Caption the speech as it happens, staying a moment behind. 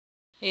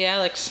Hey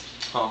Alex,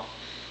 Oh,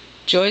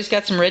 Joy's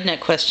got some redneck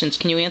questions.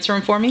 Can you answer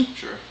them for me?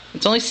 sure.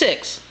 It's only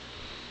 6.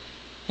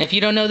 If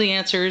you don't know the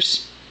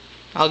answers,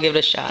 I'll give it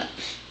a shot.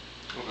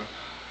 Okay.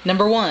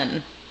 Number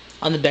 1.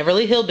 On the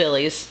Beverly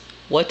Hillbillies,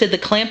 what did the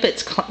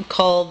Clampetts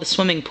call the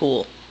swimming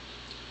pool?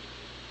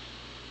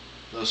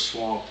 The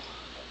swamp.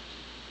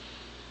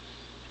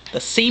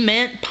 The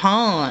cement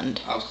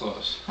pond. I was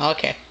close.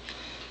 Okay.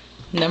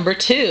 Number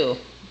 2.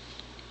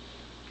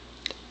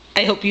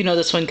 I hope you know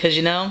this one because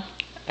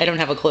I don't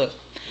have a clue.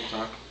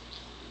 Okay.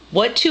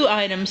 What 2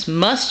 items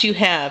must you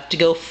have to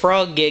go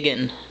frog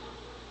gigging?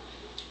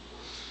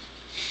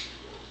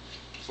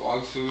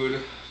 Frog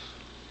food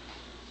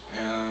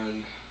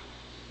and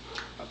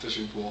a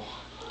fishing pole.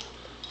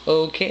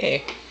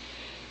 Okay.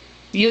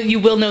 You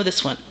will know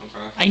this one.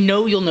 Okay. I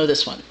know you'll know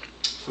this one.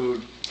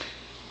 Food.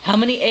 How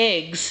many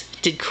eggs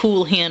did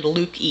Cool Hand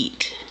Luke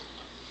eat?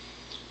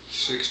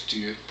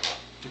 60.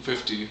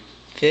 50.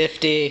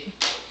 50. It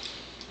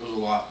was a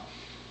lot.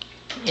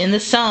 In the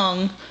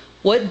song,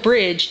 what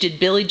bridge did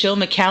Billy Joe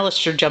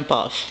McAllister jump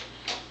off?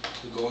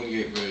 The Golden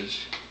Gate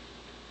Bridge.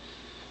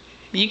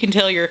 You can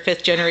tell you're a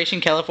 5th generation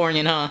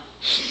Californian, huh?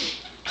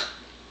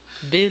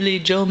 Billy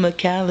Joe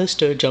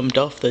McAllister jumped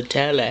off the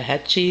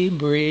Tallahatchie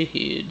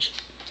Bridge.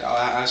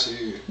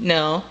 Tallahassee.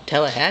 No,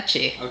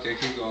 Tallahatchie. Okay,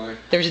 keep going.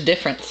 There's a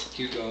difference.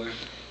 Keep going.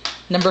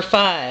 Number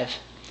 5.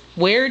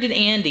 Where did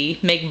Andy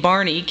make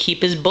Barney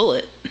keep his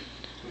bullet?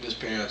 In his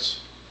pants.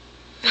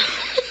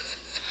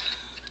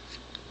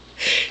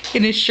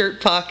 In his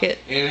shirt pocket.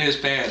 In his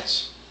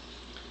pants.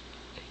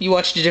 You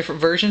watched a different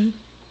version?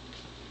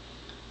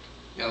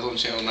 Yeah, I was on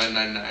channel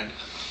 999.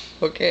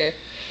 Okay.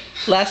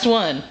 Last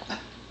one.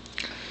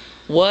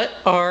 What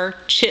are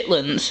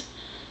chitlins?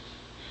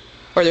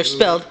 Or they're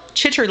spelled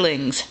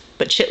chitterlings,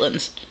 but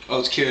chitlins. Oh,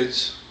 it's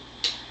kids.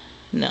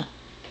 No.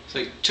 It's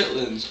like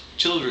chitlins.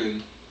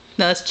 Children.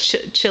 No, that's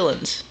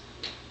chillins.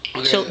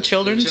 Okay,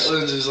 Children's?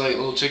 Chitlins is like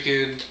little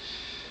chicken,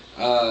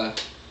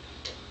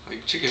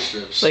 like chicken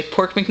strips. Like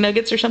pork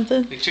McNuggets or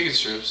something? Like chicken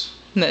strips.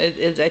 No, I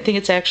think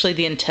it's actually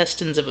the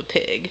intestines of a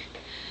pig.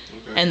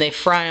 Okay. And they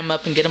fry them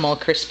up and get them all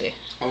crispy.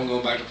 I'm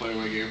going back to play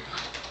my game.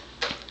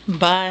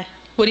 Bye.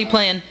 What are you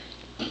playing?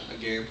 A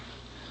game.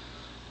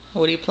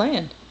 What are you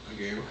playing? A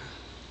game.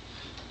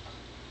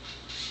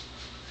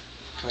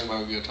 Playing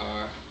my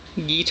guitar.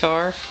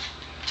 Guitar.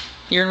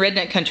 You're in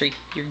redneck country.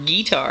 Your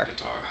guitar.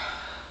 Guitar.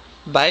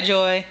 Bye,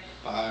 Joy.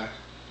 Bye.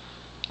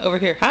 Over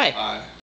here. Hi. Bye.